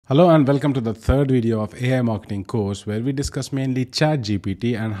Hello and welcome to the third video of AI marketing course where we discuss mainly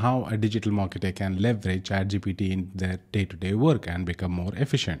ChatGPT and how a digital marketer can leverage ChatGPT in their day-to-day work and become more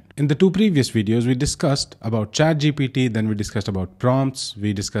efficient. In the two previous videos, we discussed about ChatGPT, then we discussed about prompts,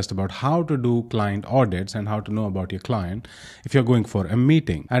 we discussed about how to do client audits and how to know about your client if you're going for a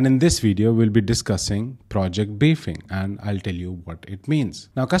meeting. And in this video, we'll be discussing project briefing and I'll tell you what it means.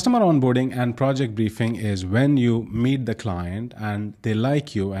 Now, customer onboarding and project briefing is when you meet the client and they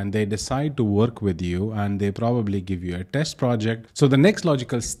like you and they decide to work with you and they probably give you a test project. So the next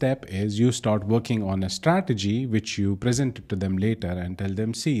logical step is you start working on a strategy which you present it to them later and tell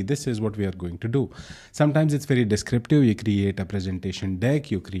them, see, this is what we are going to do. Sometimes it's very descriptive. You create a presentation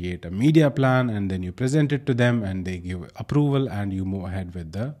deck, you create a media plan, and then you present it to them and they give approval and you move ahead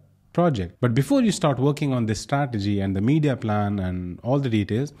with the project. But before you start working on this strategy and the media plan and all the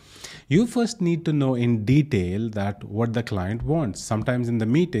details, you first need to know in detail that what the client wants. Sometimes in the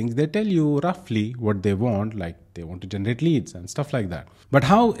meetings, they tell you roughly what they want, like they want to generate leads and stuff like that. But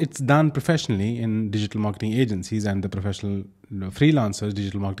how it's done professionally in digital marketing agencies and the professional freelancers,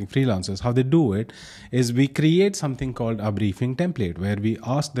 digital marketing freelancers, how they do it is we create something called a briefing template where we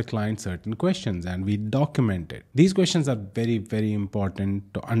ask the client certain questions and we document it. These questions are very, very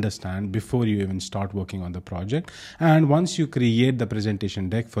important to understand before you even start working on the project. And once you create the presentation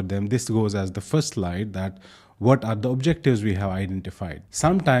deck for them, this goes as the first slide, that what are the objectives we have identified.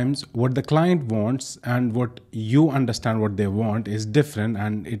 Sometimes what the client wants and what you understand what they want is different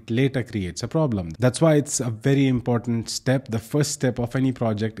and it later creates a problem. That's why it's a very important step. The first step of any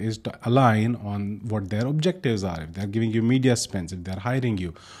project is to align on what their objectives are. If they're giving you media spends, if they're hiring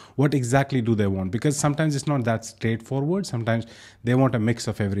you, what exactly do they want? Because sometimes it's not that straightforward. Sometimes they want a mix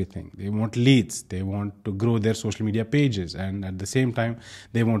of everything. They want leads, they want to grow their social media pages, and at the same time,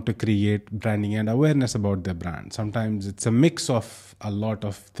 they want to create branding and awareness about their brand. Sometimes it's a mix of a lot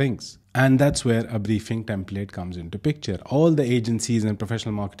of things. And that's where a briefing template comes into picture. All the agencies and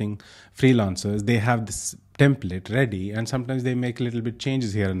professional marketing freelancers, they have this template ready, and sometimes they make a little bit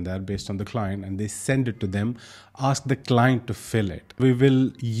changes here and there based on the client and they send it to them, ask the client to fill it. We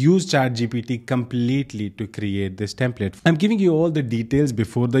will use ChatGPT completely to create this template. I'm giving you all the details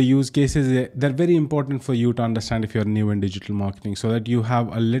before the use cases. They're very important for you to understand if you're new in digital marketing so that you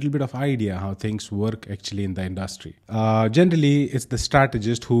have a little bit of idea how things work actually in the industry. Generally, it's the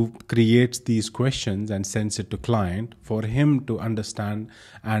strategist who creates these questions and sends it to client for him to understand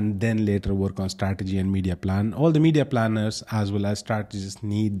and then later work on strategy and media plan. All the media planners as well as strategists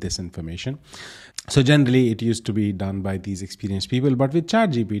need this information. So generally it used to be done by these experienced people, but with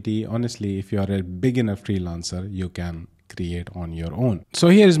ChatGPT, honestly, if you're a beginner freelancer, you can create on your own. So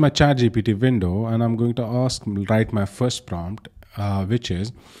here is my ChatGPT window and I'm going to write my first prompt, which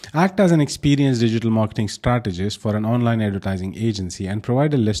is act as an experienced digital marketing strategist for an online advertising agency and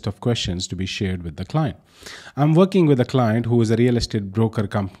provide a list of questions to be shared with the client. I'm working with a client who is a real estate broker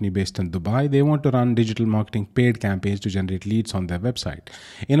company based in Dubai. They want to run digital marketing paid campaigns to generate leads on their website.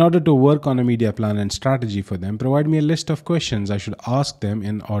 In order to work on a media plan and strategy for them, provide me a list of questions I should ask them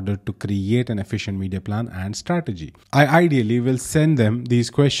in order to create an efficient media plan and strategy. I ideally will send them these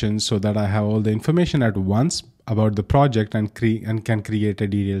questions so that I have all the information at once about the project and can create a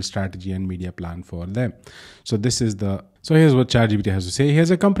detailed strategy and media plan for them. So here's what ChatGPT has to say.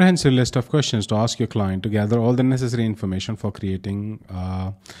 Here's a comprehensive list of questions to ask your client to gather all the necessary information for creating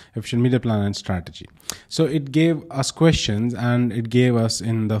efficient media plan and strategy. So it gave us questions and it gave us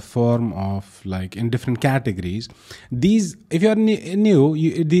in the form of like in different categories. These, if you're new,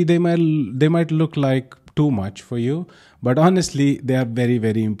 they might look like too much for you, but honestly they are very,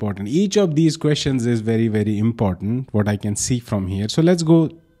 very important. Each of these questions is very, very important, what I can see from here. So let's go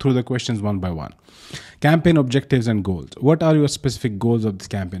through the questions one by one. Campaign objectives and goals. What are your specific goals of this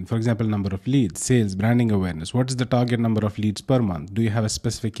campaign? For example, number of leads, sales, branding awareness. What is the target number of leads per month? Do you have a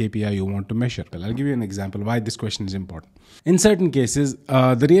specific KPI you want to measure? Well, I'll give you an example why this question is important. In certain cases,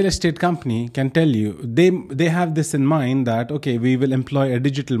 the real estate company can tell you, they have this in mind that, okay, we will employ a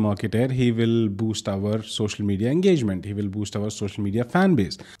digital marketer. He will boost our social media engagement. He will boost our social media fan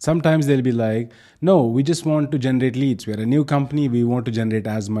base. Sometimes they'll be like, no, we just want to generate leads. We're a new company. We want to generate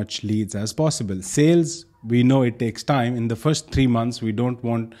as much leads as possible. Sales, we know it takes time. In the first 3 months, we don't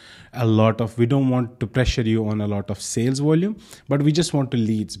want to pressure you on a lot of sales volume, but we just want to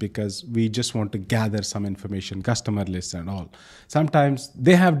leads because we just want to gather some information, customer lists and all. Sometimes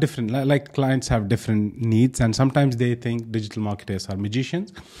they have different, like clients have different needs, and sometimes they think digital marketers are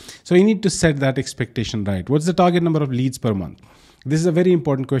magicians. So you need to set that expectation right. What's the target number of leads per month? This is a very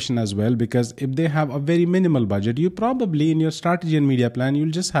important question as well, because if they have a very minimal budget, you probably in your strategy and media plan, you'll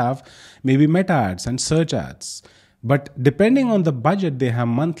just have maybe meta ads and search ads. But depending on the budget they have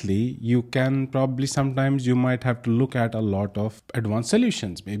monthly, you can probably sometimes you might have to look at a lot of advanced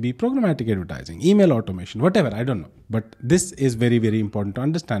solutions, maybe programmatic advertising, email automation, whatever, I don't know. But this is very, very important to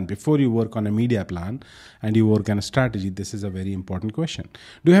understand before you work on a media plan and you work on a strategy. This is a very important question.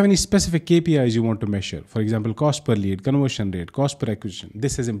 Do you have any specific KPIs you want to measure? For example, cost per lead, conversion rate, cost per acquisition.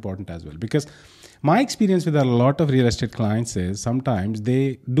 This is important as well, because my experience with a lot of real estate clients is sometimes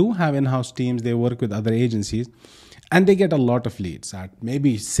they do have in-house teams, they work with other agencies, and they get a lot of leads at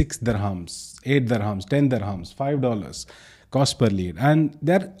maybe 6 dirhams, 8 dirhams, 10 dirhams, $5 cost per lead. And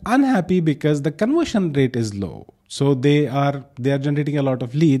they're unhappy because the conversion rate is low. So they are generating a lot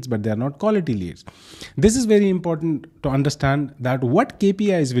of leads, but they are not quality leads. This is very important to understand that what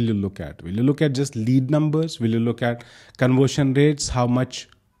KPIs will you look at? Will you look at just lead numbers? Will you look at conversion rates? How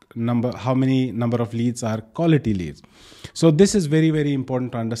many number of leads are quality leads? So this is very, very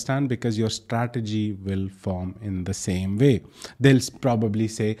important to understand, because your strategy will form in the same way. They'll probably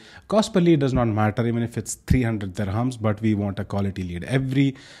say cost per lead does not matter even if it's 300 dirhams, but we want a quality lead.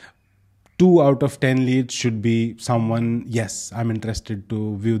 Every 2 out of 10 leads should be someone, yes, I'm interested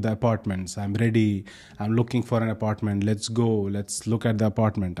to view the apartments, I'm ready, I'm looking for an apartment, let's go, let's look at the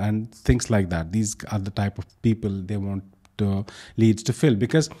apartment, and things like that. These are the type of people they want leads to fill.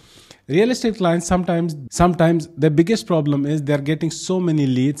 Because real estate clients, sometimes the biggest problem is they're getting so many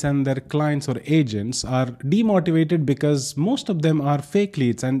leads and their clients or agents are demotivated because most of them are fake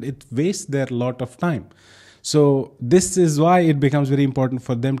leads and it wastes their lot of time. So this is why it becomes very important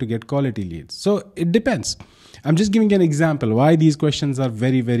for them to get quality leads. So it depends. I'm just giving an example why these questions are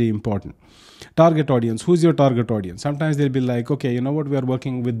very, very important. Target audience. Who's your target audience? Sometimes they'll be like, okay, you know what, we are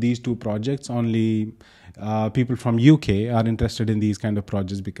working with these 2 projects. Only people from UK are interested in these kind of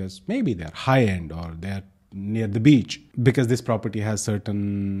projects because maybe they're high end or they're near the beach, because this property has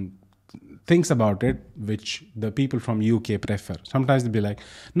certain things about it which the people from UK prefer. Sometimes they'll be like,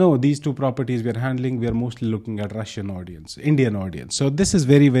 no, these 2 properties we're handling, we're mostly looking at Russian audience, Indian audience. So this is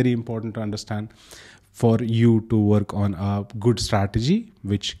very, very important to understand for you to work on a good strategy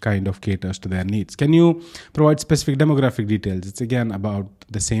which kind of caters to their needs. Can you provide specific demographic details? It's again about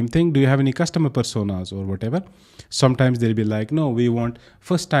the same thing. Do you have any customer personas or whatever? Sometimes they'll be like, no, we want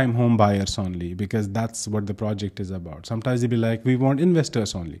first-time home buyers only because that's what the project is about. Sometimes they'll be like, we want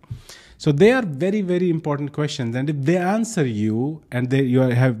investors only. So they are very, very important questions. And if they answer you and you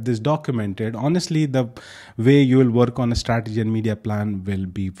have this documented, honestly, the way you will work on a strategy and media plan will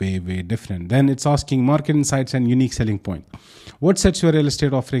be way, way different. Then it's asking market insights and unique selling point. What sets your real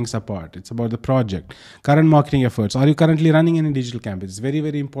estate offerings apart? It's about the project, current marketing efforts. Are you currently running any digital campaigns? It's very,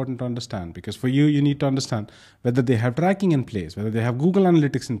 very important to understand, because for you, you need to understand whether they have tracking in place, whether they have Google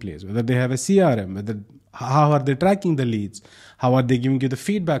Analytics in place, whether they have a CRM, how are they tracking the leads? How are they giving you the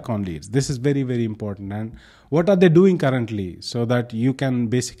feedback on leads? This is very, very important. And what are they doing currently, so that you can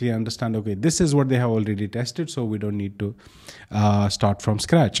basically understand, okay, this is what they have already tested, so we don't need to start from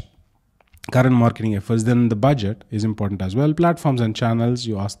scratch. Current marketing efforts. Then the budget is important as well. Platforms and channels.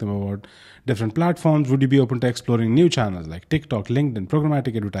 You ask them about different platforms. Would you be open to exploring new channels like TikTok, LinkedIn,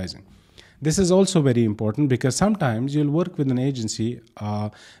 programmatic advertising? This is also very important, because sometimes you'll work with an agency.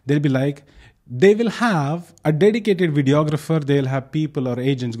 They'll be like, they will have a dedicated videographer. They'll have people or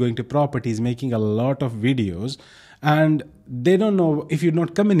agents going to properties making a lot of videos, and they don't know, if you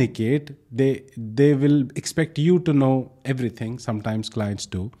don't communicate, they will expect you to know everything. Sometimes clients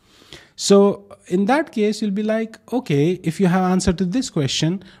do. So in that case, you'll be like, okay, if you have answer to this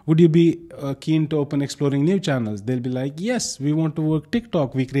question, would you be keen to open exploring new channels? They'll be like, yes, we want to work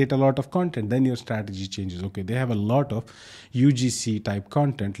TikTok. We create a lot of content. Then your strategy changes. Okay, they have a lot of UGC type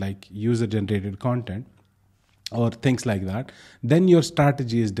content, like user generated content or things like that. Then your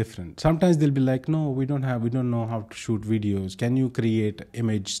strategy is different. Sometimes they'll be like, no, we don't know how to shoot videos. Can you create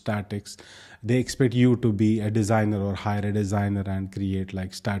image statics? They expect you to be a designer or hire a designer and create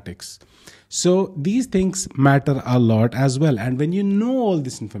like statics. So these things matter a lot as well. And when you know all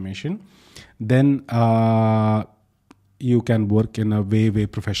this information, then you can work in a way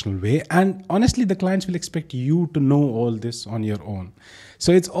professional way. And honestly, the clients will expect you to know all this on your own.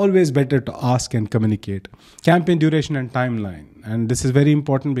 So it's always better to ask and communicate. Campaign duration and timeline. And this is very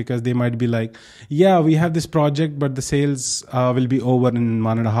important, because they might be like, yeah, we have this project, but the sales will be over in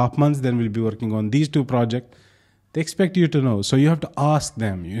 1.5 months. Then we'll be working on these 2 projects. They expect you to know. So you have to ask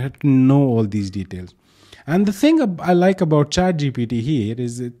them. You have to know all these details. And the thing I like about ChatGPT here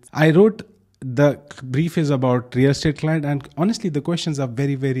is I wrote the brief is about real estate client, and honestly the questions are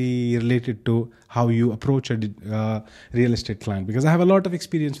very, very related to how you approach a real estate client, because I have a lot of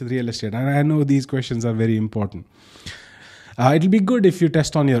experience with real estate and I know these questions are very important. It'll be good if you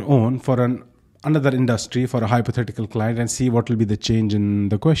test on your own for an another industry for a hypothetical client and see what will be the change in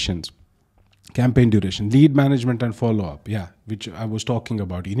the questions. Campaign duration, lead management and follow-up, which I was talking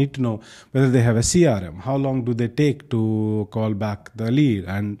about. You need to know whether they have a CRM, how long do they take to call back the lead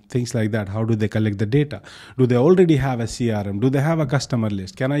and things like that. How do they collect the data? Do they already have a CRM? Do they have a customer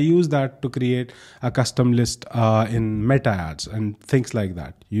list? Can I use that to create a custom list in meta ads and things like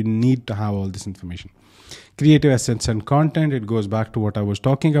that? You need to have all this information. Creative assets and content, it goes back to what I was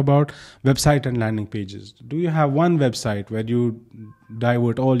talking about. Website and landing pages. Do you have one website where you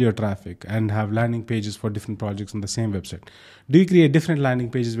divert all your traffic and have landing pages for different projects on the same website? Do you create different landing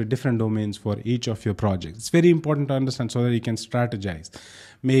pages with different domains for each of your projects? It's very important to understand so that you can strategize.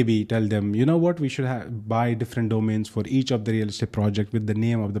 Maybe tell them, you know what, we should buy different domains for each of the real estate project with the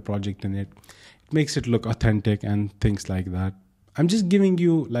name of the project in it. It makes it look authentic and things like that. I'm just giving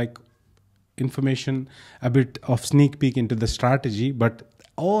you like information, a bit of sneak peek into the strategy, but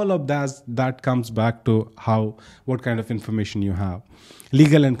all of that comes back to what kind of information you have.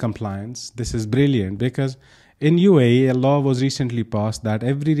 Legal and compliance, this is brilliant because in UAE a law was recently passed that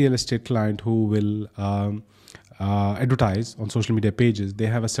every real estate client who will advertise on social media pages, they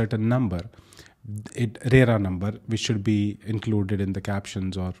have a certain number, RERA number, which should be included in the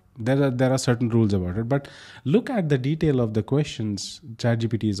captions, or there are certain rules about it. But look at the detail of the questions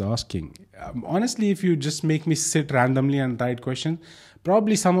ChatGPT is asking. Honestly, if you just make me sit randomly and write questions,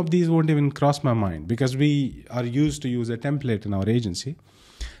 probably some of these won't even cross my mind because we are used to use a template in our agency.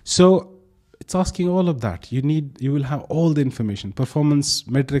 So it's asking all of that. You will have all the information, performance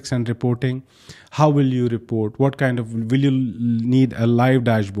metrics and reporting. How will you report? What kind of, will you need a live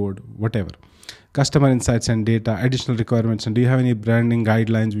dashboard? Whatever. Customer insights and data, additional requirements, and do you have any branding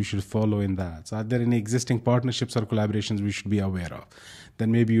guidelines we should follow in that? So are there any existing partnerships or collaborations we should be aware of?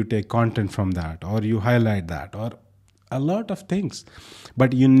 Then maybe you take content from that, or you highlight that, or a lot of things.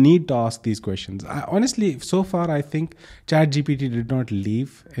 But you need to ask these questions. Honestly, so far I think ChatGPT did not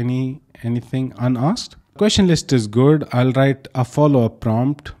leave anything unasked. Question list is good. I'll write a follow-up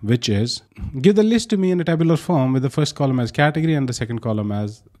prompt, which is, give the list to me in a tabular form with the first column as category and the second column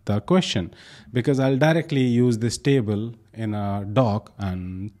as the question, because I'll directly use this table in a doc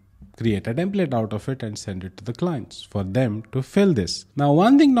and create a template out of it and send it to the clients for them to fill this. Now,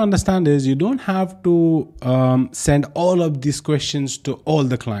 one thing to understand is you don't have to send all of these questions to all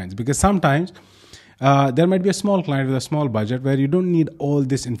the clients, because sometimes there might be a small client with a small budget where you don't need all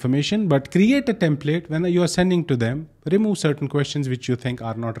this information, but create a template when you are sending to them, remove certain questions which you think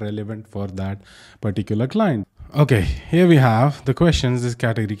are not relevant for that particular client. Okay, here we have the questions, this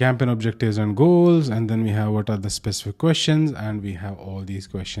category, campaign objectives and goals, and then we have what are the specific questions, and we have all these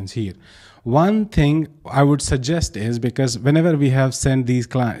questions here. One thing I would suggest is, because whenever we have sent these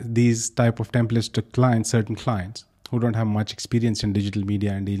type of templates to clients, certain clients who don't have much experience in digital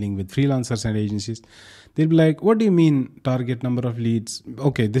media and dealing with freelancers and agencies, they'll be like, what do you mean target number of leads?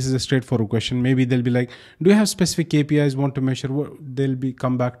 Okay, this is a straightforward question. Maybe they'll be like, do you have specific KPIs want to measure? They'll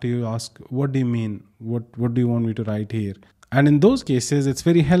come back to you, ask, what do you mean? What do you want me to write here? And in those cases, it's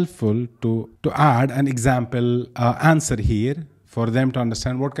very helpful to add an example answer here for them to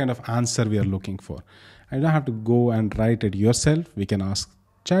understand what kind of answer we are looking for. I don't have to go and write it yourself. We can ask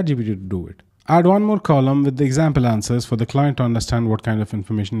ChatGPT to do it. Add one more column with the example answers for the client to understand what kind of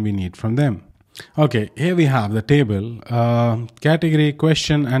information we need from them. Okay, here we have the table, category,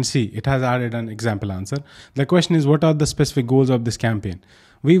 question, and see, it has added an example answer. The question is, what are the specific goals of this campaign?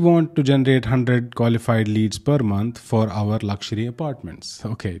 We want to generate 100 qualified leads per month for our luxury apartments.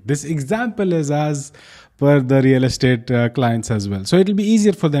 Okay, this example is as per the real estate clients as well. So it will be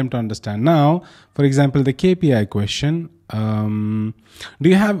easier for them to understand. Now, for example, the KPI question, do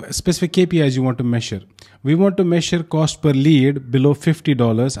you have specific KPIs you want to measure? We want to measure cost per lead below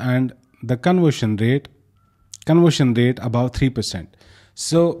 $50 and the conversion rate about 3%.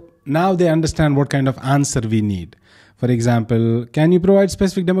 So now they understand what kind of answer we need. For example, can you provide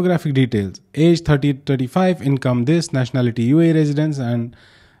specific demographic details? Age 30 to 35, income this, nationality UAE residents, and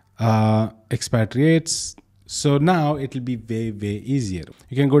expatriates. So now it will be way easier.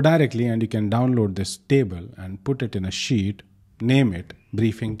 You can go directly and you can download this table and put it in a sheet, name it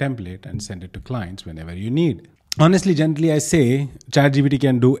briefing template, and send it to clients whenever you need. Honestly, generally I say ChatGPT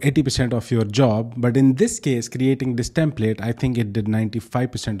can do 80% of your job, but in this case, creating this template, I think it did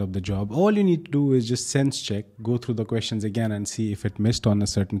 95% of the job. All you need to do is just sense check, go through the questions again and see if it missed on a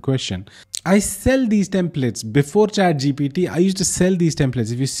certain question. I sell these templates. Before ChatGPT, I used to sell these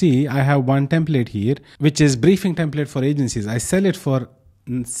templates. If you see, I have one template here, which is briefing template for agencies. I sell it for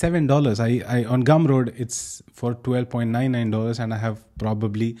 $7. I on Gumroad it's for $12.99, and I have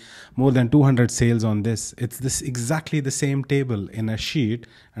probably more than 200 sales on this. It's this exactly the same table in a sheet,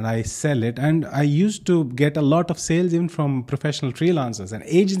 and I sell it. And I used to get a lot of sales even from professional freelancers, and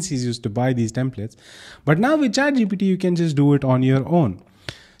agencies used to buy these templates. But now with ChatGPT, you can just do it on your own.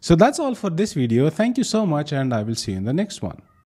 So that's all for this video. Thank you so much, and I will see you in the next one.